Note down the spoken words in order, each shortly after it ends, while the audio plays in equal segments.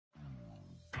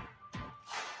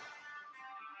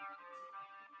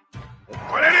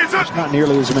It's not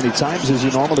nearly as many times as he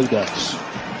normally does.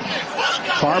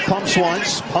 Carr pumps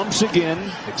once, pumps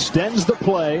again, extends the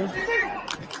play.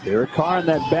 Derek Carr in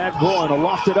that bad groin,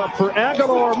 lofted up for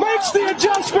Aguilar, makes the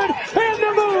adjustment and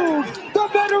the move. The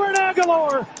veteran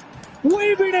Aguilar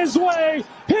weaving his way.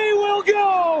 He will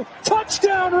go.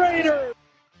 Touchdown Raiders.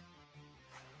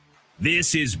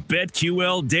 This is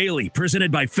BetQL Daily,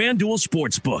 presented by FanDuel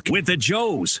Sportsbook with the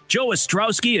Joes, Joe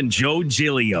Ostrowski and Joe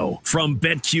Giglio from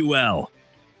BetQL.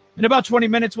 In about 20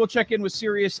 minutes, we'll check in with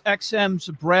SiriusXM's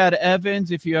Brad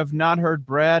Evans. If you have not heard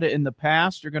Brad in the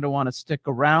past, you're going to want to stick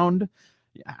around.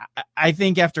 I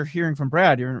think after hearing from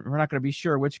Brad, we're not going to be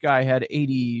sure which guy had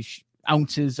 80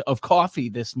 ounces of coffee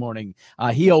this morning.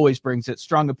 He always brings it.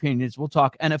 Strong opinions. We'll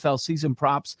talk NFL season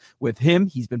props with him.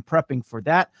 He's been prepping for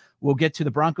that. We'll get to the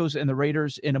Broncos and the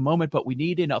Raiders in a moment, but we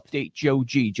need an update. Joe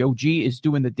G. Joe G is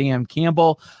doing the Dan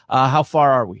Campbell. How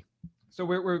far are we? So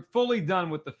we're fully done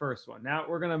with the first one. Now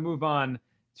we're going to move on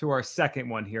to our second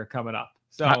one here coming up.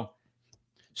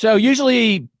 So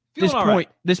usually this right.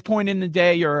 point in the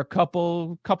day, you're a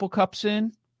couple cups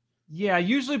in. Yeah,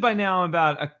 usually by now I'm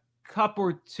about a cup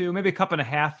or two, maybe a cup and a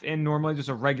half in normally, just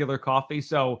a regular coffee.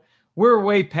 So we're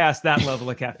way past that level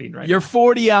of caffeine right You're now.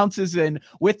 40 ounces in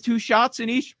with 2 shots in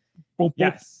each.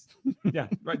 Yes. Yeah,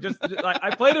 right. Just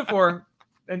I played it for her,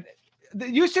 and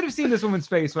you should have seen this woman's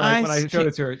face when I showed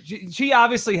it to her. She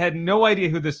obviously had no idea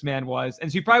who this man was,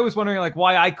 and she probably was wondering like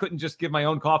why I couldn't just give my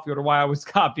own coffee order, why I was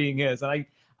copying his. And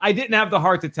I didn't have the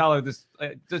heart to tell her this.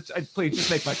 Please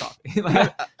just make my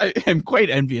coffee. I am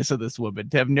quite envious of this woman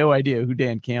to have no idea who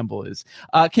Dan Campbell is.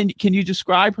 Can you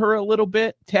describe her a little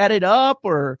bit? Tatted up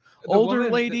or older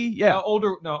woman, lady?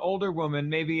 Older woman,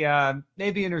 maybe in her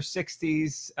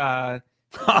 60s.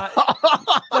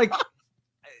 Like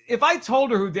if I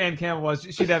told her who Dan Campbell was,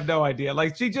 she'd have no idea.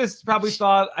 Like she just probably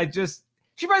thought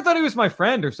she probably thought he was my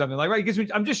friend or something. Like, right? Because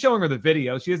I'm just showing her the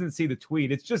video. She doesn't see the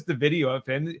tweet. It's just the video of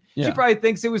him. Yeah. She probably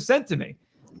thinks it was sent to me.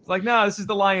 It's like, no, this is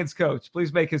the Lions coach.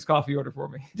 Please make his coffee order for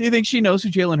me. Do you think she knows who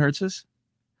Jalen Hurts is?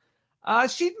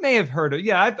 She may have heard it.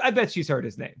 Yeah, I bet she's heard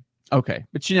his name. Okay,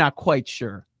 but she's not quite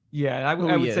sure. Yeah, I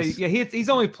would say, yeah, he's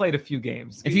only played a few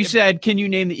games. If you said, can you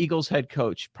name the Eagles head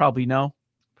coach? Probably no.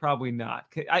 Probably not.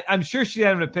 I'm sure she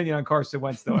had an opinion on Carson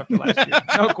Wentz, though, after last year.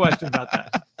 No question about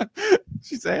that.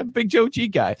 She's a big Joe G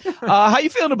guy. How you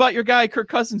feeling about your guy, Kirk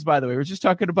Cousins, by the way? We were just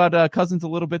talking about Cousins a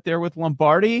little bit there with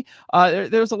Lombardi.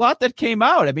 There's a lot that came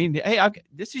out. I mean, hey,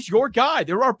 this is your guy.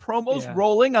 There are promos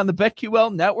rolling on the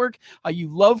BetQL network.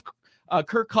 You love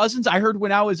Kirk Cousins. I heard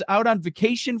when I was out on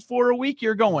vacation for a week,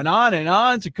 you're going on and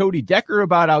on to Cody Decker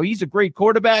about how he's a great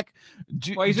quarterback.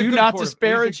 Do not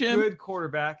disparage him. He's a good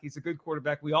quarterback. He's a good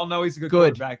quarterback. We all know he's a good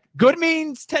quarterback. Good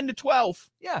means 10 to 12.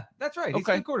 Yeah, that's right. He's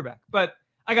a good quarterback. But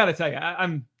I got to tell you,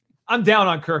 I'm down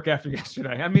on Kirk after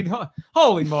yesterday. I mean,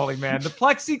 holy moly, man. The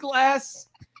plexiglass.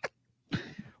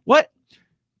 What?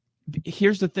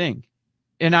 Here's the thing.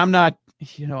 And I'm not,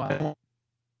 I don't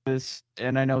this,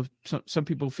 and I know some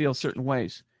people feel certain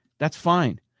ways. That's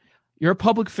fine. You're a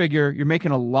public figure. You're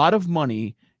making a lot of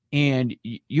money, and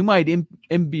you might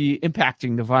be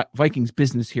impacting the Vikings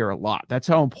business here a lot. That's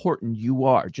how important you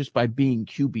are just by being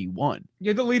QB1.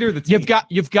 You're the leader of the team.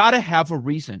 You've got to have a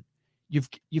reason.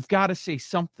 You've got to say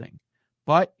something.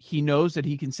 But he knows that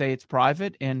he can say it's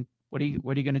private, and what are you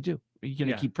going to do? Are you going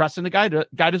to keep pressing the guy? The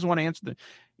guy doesn't want to answer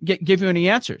give you any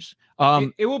ansers.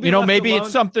 It will be maybe alone.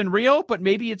 It's something real, but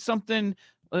maybe it's something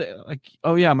like,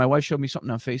 oh yeah, my wife showed me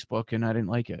something on Facebook and I didn't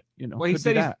like it. Well, he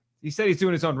said he's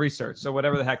doing his own research. So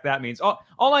whatever the heck that means. All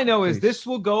I know is this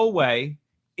will go away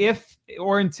if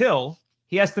or until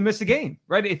he has to miss a game,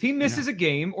 right? If he misses a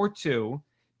game or two,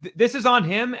 this is on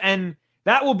him, and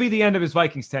that will be the end of his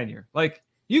Vikings tenure. Like,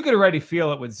 you could already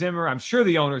feel it with Zimmer. I'm sure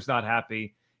the owner's not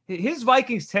happy. His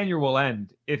Vikings tenure will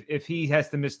end if he has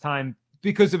to miss time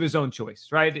because of his own choice,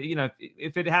 right?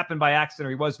 If it happened by accident or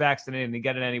he was vaccinated and he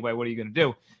got it anyway, what are you going to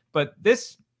do? But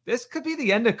this could be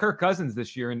the end of Kirk Cousins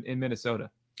this year in Minnesota.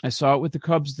 I saw it with the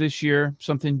Cubs this year.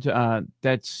 Something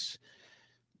that's,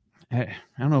 I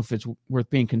don't know if it's worth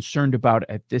being concerned about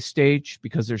at this stage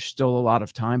because there's still a lot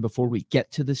of time before we get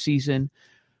to the season.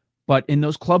 But in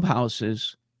those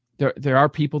clubhouses, there are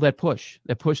people that push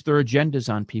their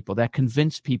agendas on people, that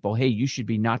convince people, hey, you should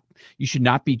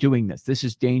not be doing this. This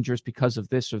is dangerous because of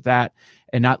this or that,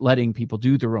 and not letting people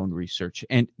do their own research.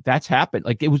 And that's happened.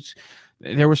 Like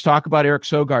there was talk about Eric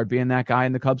Sogard being that guy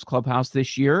in the Cubs clubhouse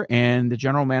this year, and the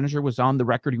general manager was on the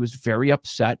record. He was very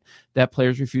upset that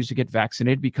players refused to get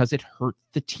vaccinated because it hurt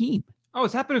the team. Oh,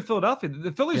 it's happened in Philadelphia.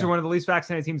 The Phillies are one of the least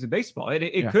vaccinated teams in baseball.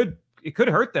 It could it could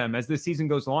hurt them as this season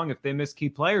goes along if they miss key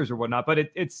players or whatnot. But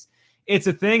it's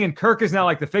a thing, and Kirk is now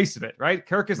like the face of it, right?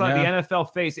 Kirk is like the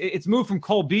NFL face. It's moved from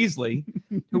Cole Beasley,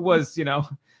 who was,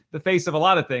 the face of a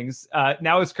lot of things.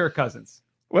 Now it's Kirk Cousins.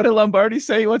 What did Lombardi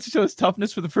say? He wants to show his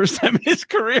toughness for the first time in his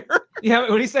career. Yeah,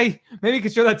 what did he say? Maybe he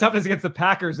could show that toughness against the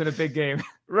Packers in a big game.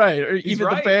 Right, or even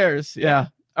the Bears. Yeah.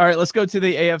 All right, let's go to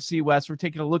the AFC West. We're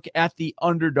taking a look at the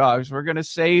underdogs. We're going to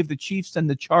save the Chiefs and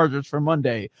the Chargers for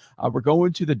Monday. We're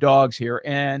going to the dogs here,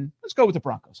 and let's go with the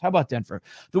Broncos. How about Denver?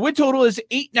 The win total is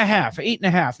 8.5.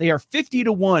 8.5. They are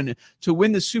 50-1 to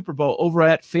win the Super Bowl over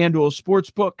at FanDuel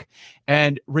Sportsbook.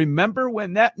 And remember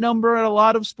when that number at a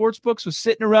lot of sportsbooks was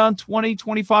sitting around 20,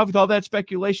 25 with all that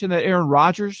speculation that Aaron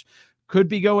Rodgers could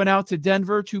be going out to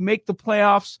Denver to make the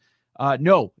playoffs?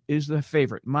 No is the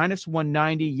favorite. Minus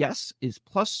 190. Yes is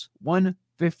plus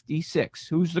 156.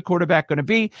 Who's the quarterback going to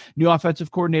be? New offensive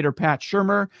coordinator Pat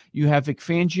Shurmur. You have Vic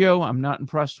Fangio. I'm not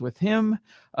impressed with him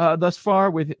thus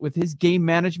far with his game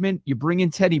management. You bring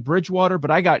in Teddy Bridgewater, but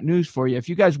I got news for you. If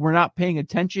you guys were not paying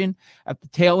attention at the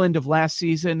tail end of last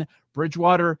season,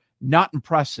 Bridgewater, not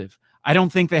impressive. I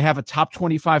don't think they have a top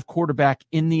 25 quarterback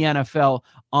in the NFL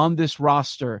on this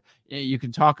roster. You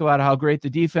can talk about how great the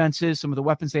defense is, some of the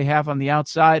weapons they have on the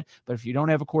outside, but if you don't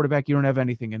have a quarterback, you don't have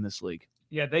anything in this league.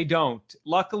 Yeah, they don't.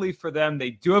 Luckily for them, they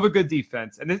do have a good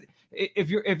defense. And if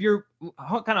you're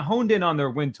kind of honed in on their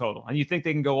win total and you think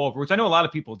they can go over, which I know a lot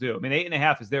of people do. I mean,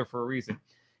 8.5 is there for a reason.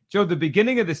 Joe, the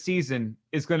beginning of the season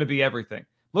is going to be everything.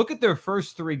 Look at their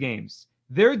first 3 games.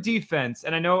 Their defense,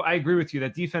 and I know I agree with you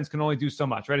that defense can only do so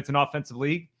much, right? It's an offensive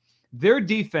league. Their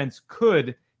defense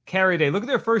could carry a day. Look at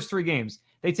their first 3 games.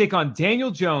 They take on Daniel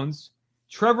Jones,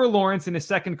 Trevor Lawrence in his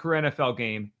second career NFL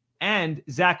game, and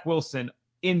Zach Wilson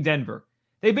in Denver.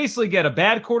 They basically get a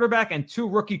bad quarterback and 2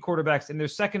 rookie quarterbacks in their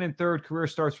second and third career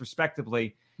starts,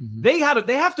 respectively. Mm-hmm. They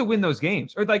have to win those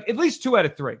games, or like at least 2 out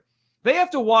of 3. They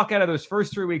have to walk out of those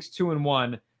first 3 weeks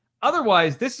 2-1.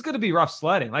 Otherwise, this is going to be rough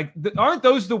sledding. Like, aren't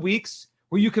those the weeks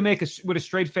where you can make with a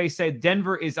straight face say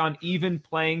Denver is on even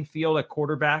playing field at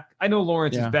quarterback? I know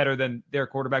Lawrence is better than their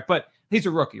quarterback, but he's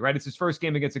a rookie, right? It's his first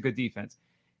game against a good defense.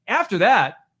 After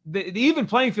that, the even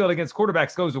playing field against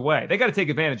quarterbacks goes away. They got to take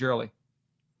advantage early.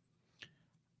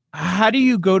 How do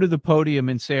you go to the podium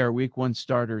and say our week 1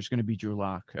 starter is going to be Drew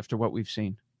Lock after what we've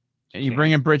seen? And you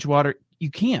bring in Bridgewater,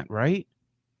 you can't, right?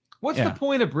 What's the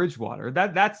point of Bridgewater?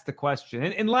 That's the question.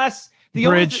 And unless the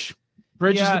Bridge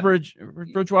is the bridge.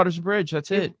 Bridgewater's the bridge. That's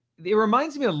it. It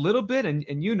reminds me a little bit,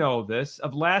 and you know this,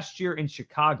 of last year in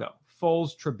Chicago,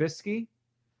 Foles Trubisky,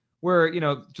 where,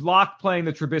 Locke playing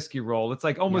the Trubisky role. It's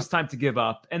like almost time to give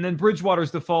up. And then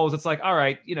Bridgewater's the Foles. It's like, all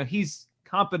right, he's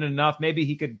competent enough. Maybe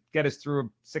he could get us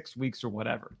through 6 weeks or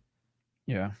whatever.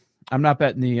 Yeah. I'm not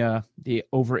betting the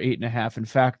over 8.5. In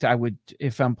fact, I would,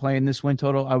 if I'm playing this win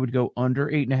total, I would go under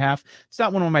 8.5. It's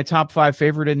not one of my top 5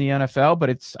 favorite in the NFL, but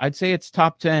I'd say it's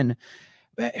top 10.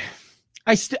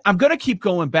 I'm going to keep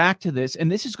going back to this,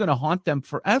 and this is going to haunt them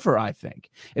forever, I think.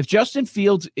 If Justin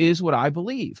Fields is what I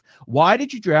believe, why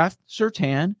did you draft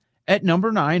Surtain at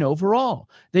number 9 overall?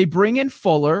 They bring in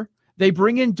Fuller. They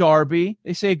bring in Darby.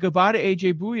 They say goodbye to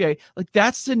A.J. Bouye. Like,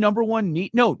 that's the number one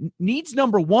need. No, needs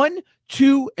number 1,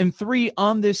 2, and 3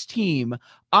 on this team.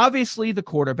 Obviously, the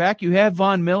quarterback. You have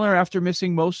Von Miller after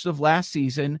missing most of last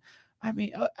season. I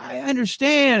mean, I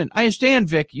understand.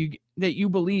 Vic, that you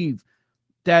believe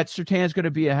that Surtain is going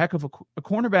to be a heck of a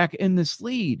cornerback in this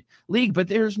league, but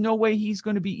there's no way he's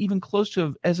going to be even close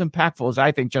to as impactful as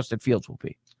I think Justin Fields will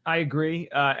be. I agree.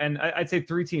 And I'd say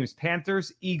 3 teams,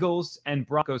 Panthers, Eagles, and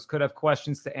Broncos could have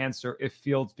questions to answer if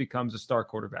Fields becomes a star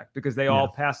quarterback because they all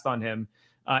passed on him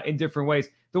in different ways.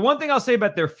 The one thing I'll say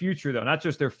about their future, though, not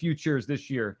just their futures this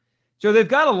year, Joe, they've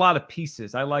got a lot of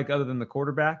pieces I like other than the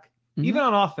quarterback, even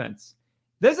on offense.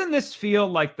 Doesn't this feel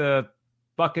like the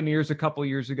Buccaneers a couple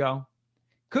years ago?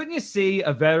 Couldn't you see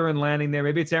a veteran landing there?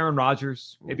 Maybe it's Aaron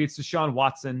Rodgers. Maybe it's Deshaun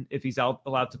Watson if he's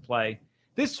allowed to play.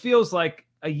 This feels like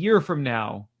a year from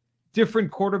now,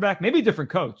 different quarterback, maybe different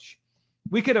coach.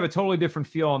 We could have a totally different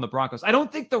feel on the Broncos. I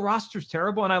don't think the roster's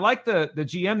terrible, and I like the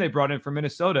GM they brought in from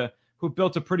Minnesota, who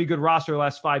built a pretty good roster the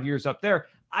last 5 years up there.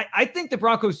 I think the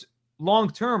Broncos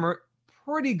long-term are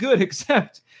pretty good,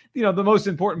 except, the most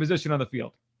important position on the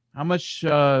field. How much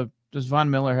does Von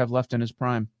Miller have left in his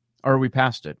prime? Or are we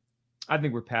past it? I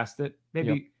think we're past it.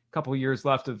 Maybe a couple of years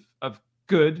left of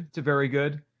good to very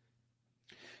good.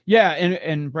 Yeah,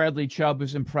 and Bradley Chubb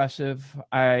is impressive.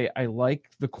 I like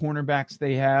the cornerbacks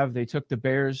they have. They took the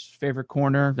Bears' favorite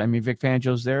corner. I mean, Vic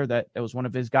Fangio's there. That was one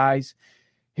of his guys.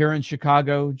 Here in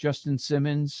Chicago, Justin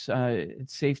Simmons,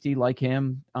 safety like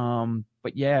him.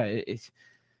 But yeah,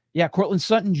 Yeah, Cortland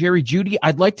Sutton, Jerry Jeudy.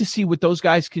 I'd like to see what those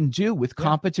guys can do with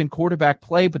competent quarterback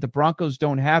play, but the Broncos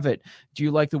don't have it. Do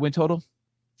you like the win total?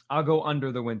 I'll go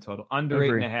under the win total, under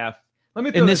 8.5. Let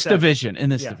me in this division.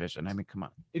 I mean, come on.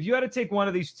 If you had to take one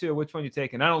of these two, which one you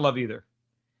taking? I don't love either.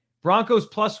 Broncos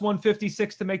plus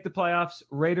 156 to make the playoffs.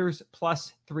 Raiders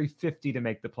plus 350 to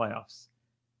make the playoffs.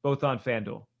 Both on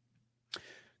FanDuel.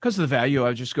 Because of the value, I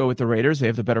would just go with the Raiders. They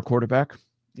have the better quarterback.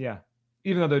 Yeah.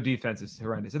 Even though their defense is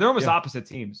horrendous. They're almost opposite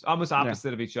teams, almost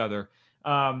opposite of each other.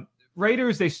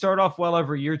 Raiders, they start off well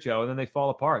every year, Joe, and then they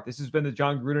fall apart. This has been the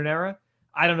John Gruden era.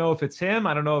 I don't know if it's him.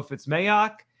 I don't know if it's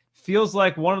Mayock. Feels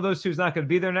like one of those two is not going to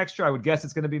be there next year. I would guess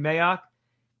it's going to be Mayock.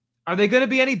 Are they going to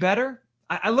be any better?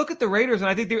 I look at the Raiders, and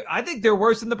I think they're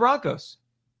worse than the Broncos.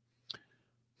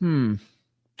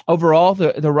 Overall,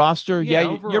 the roster,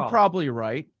 overall. You're probably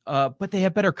right. But they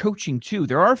have better coaching too.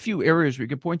 There are a few areas where you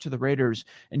can point to the Raiders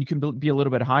and you can be a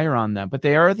little bit higher on them. But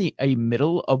they are a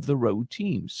middle of the road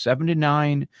team,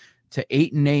 7-9 to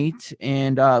 8-8.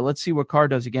 And let's see what Carr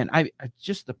does again. I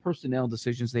just the personnel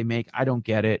decisions they make, I don't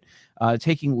get it.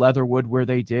 Taking Leatherwood where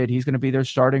they did, he's going to be their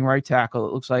starting right tackle.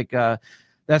 It looks like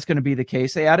that's going to be the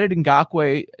case. They added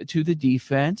Ngakoue to the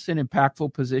defense, an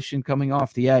impactful position coming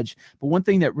off the edge. But one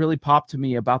thing that really popped to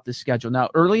me about the schedule, now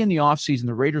early in the offseason,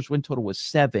 the Raiders win total was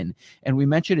 7, and we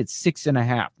mentioned it's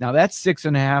 6.5. Now that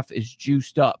 6.5 is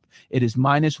juiced up. It is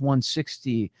minus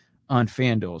 160 on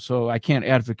FanDuel. So I can't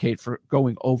advocate for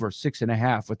going over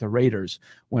 6.5 with the Raiders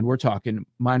when we're talking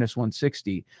minus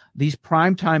 160. These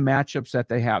primetime matchups that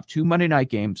they have, 2 Monday night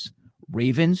games,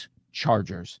 Ravens,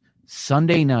 Chargers,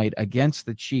 Sunday night against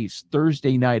the Chiefs,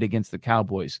 Thursday night against the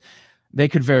Cowboys. They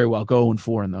could very well go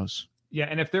 0-4 in those. Yeah,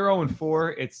 and if they're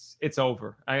 0-4, it's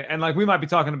over. And we might be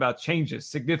talking about changes,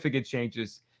 significant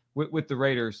changes with the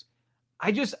Raiders.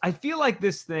 I feel like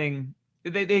this thing,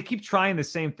 they keep trying the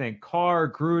same thing. Carr,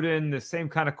 Gruden, the same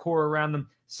kind of core around them.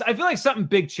 So I feel like something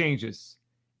big changes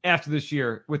after this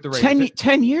year with the Raiders.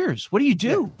 10 years. What do you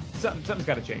do? Yeah, something's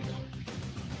got to change.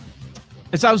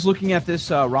 As I was looking at this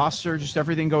roster, just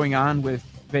everything going on with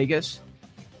Vegas,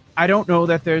 I don't know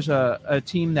that there's a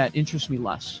team that interests me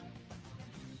less.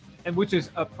 And which is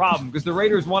a problem because the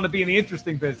Raiders want to be in the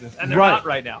interesting business, and they're not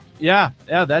right now. Yeah,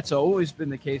 that's always been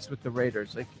the case with the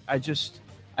Raiders. Like I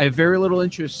have very little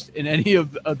interest in any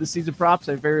of the season props.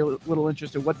 I have very little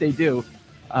interest in what they do,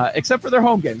 except for their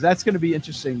home games. That's going to be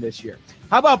interesting this year.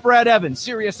 How about Brad Evans,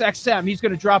 Sirius XM? He's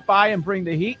going to drop by and bring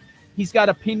the heat. He's got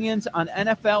opinions on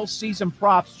NFL season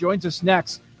props. Joins us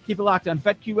next. Keep it locked on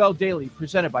BetQL Daily,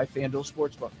 presented by FanDuel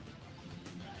Sportsbook.